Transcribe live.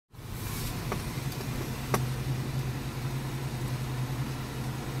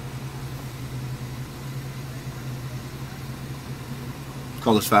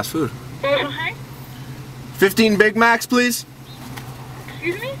Call this fast food. Hi. 15 Big Macs, please.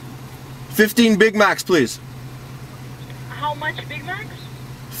 Excuse me? 15 Big Macs, please. How much Big Macs?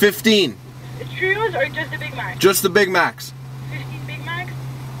 15. Trios or just the Big Macs? Just the Big Macs. 15 Big Macs?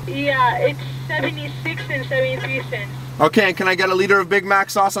 Yeah, it's 76 and 73 cents. Okay, and can I get a liter of Big Mac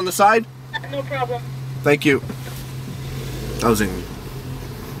sauce on the side? No problem. Thank you. That was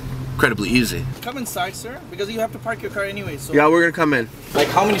incredibly easy. Come inside, sir, because you have to park your car anyway. So Yeah, we're gonna come in. like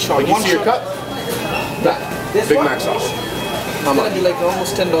how many shots? You see your cup? That. This Big one? Mac sauce. It's gonna be like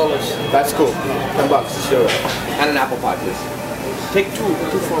almost $10. That's cool. $10. Sure. And an apple pie, please. Take two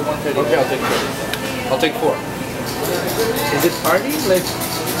for 130. Okay, I'll take 4. I'll take 4. Is it party? Like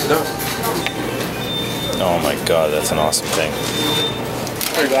No. Oh my god, that's an awesome thing.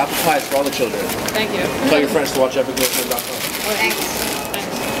 There you go. Apple pie is for all the children. Thank you. Tell your friends to watch epicglowfilm.com. Thanks.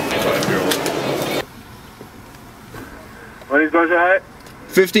 What is going to say?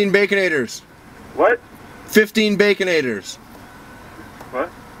 15 Baconators. What? 15 Baconators. What?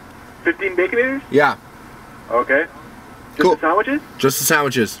 15 Baconators? Yeah. Okay. Just Cool. the sandwiches? Just the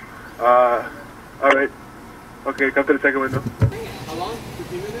sandwiches. Alright. Okay, come to the second window. how long?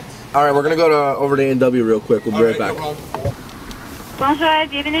 15 minutes? Alright, we're gonna go over to A&W real quick. We'll be right back. Bonjour,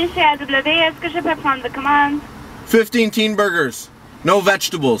 bienvenue chez AW. Est-ce que je peux prendre the commande? 15 teen burgers. No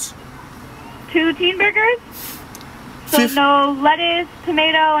vegetables. 2 teen burgers? So Fif- no lettuce,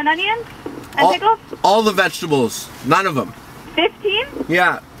 tomato, and onions? And pickles? All the vegetables. None of them. 15?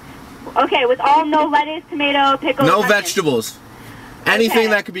 Yeah. Okay, with all no lettuce, tomato, pickles, No onions. vegetables. Anything Okay.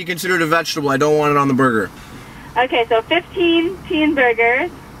 that could be considered a vegetable, I don't want it on the burger. Okay, so 15 teen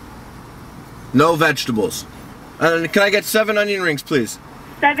burgers. No vegetables. And can I get 7 onion rings, please?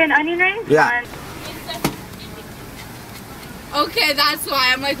 7 onion rings? Yeah. Okay, that's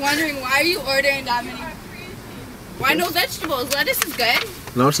why. I'm like wondering, why are you ordering that many? Why no vegetables? Lettuce is good.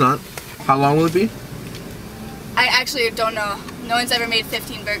 No, it's not. How long will it be? I actually don't know. No one's ever made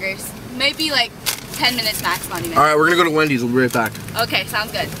 15 burgers. Maybe like 10 minutes max, not even. Alright, we're gonna go to Wendy's. We'll be right back. Okay,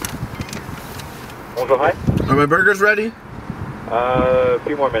 sounds good. Also, hi. Are my burgers ready? A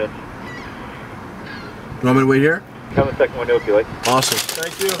few more minutes. You want me to wait here? Come in the second window if you like. Awesome.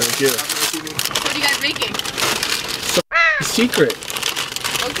 Thank you. Thank you. What are you guys making? Secret.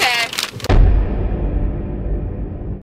 Okay.